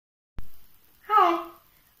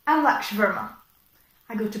I'm Lakshya Verma.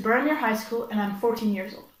 I go to Burmere High School and I'm 14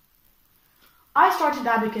 years old. I started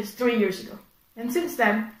Abacus 3 years ago, and since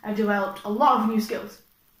then I've developed a lot of new skills.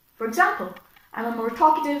 For example, I'm a more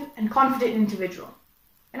talkative and confident individual,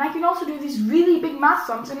 and I can also do these really big math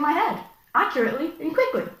sums in my head, accurately and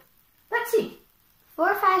quickly. Let's see.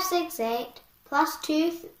 4568 plus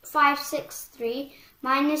 2563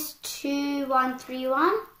 minus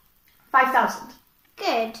 2131. 5,000.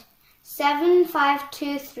 Good.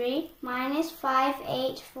 7523 minus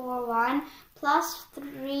 5841 plus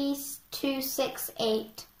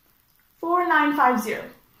 3268. 4950.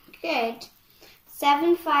 Good.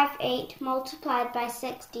 758 multiplied by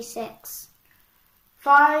 66.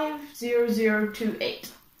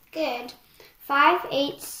 50028. Good.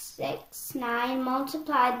 5869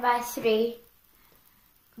 multiplied by 3.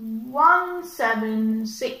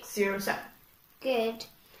 17607. Good.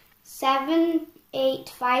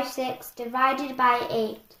 7856 divided by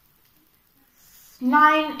 8.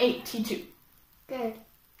 982. Good.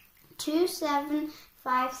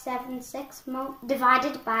 27576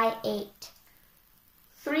 divided by 8.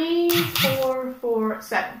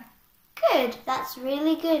 3447. Good. That's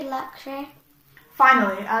really good, Lakshya.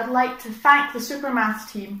 Finally, I'd like to thank the Super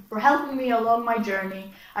Maths team for helping me along my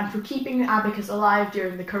journey and for keeping Abacus alive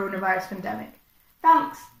during the coronavirus pandemic.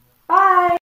 Thanks. Bye.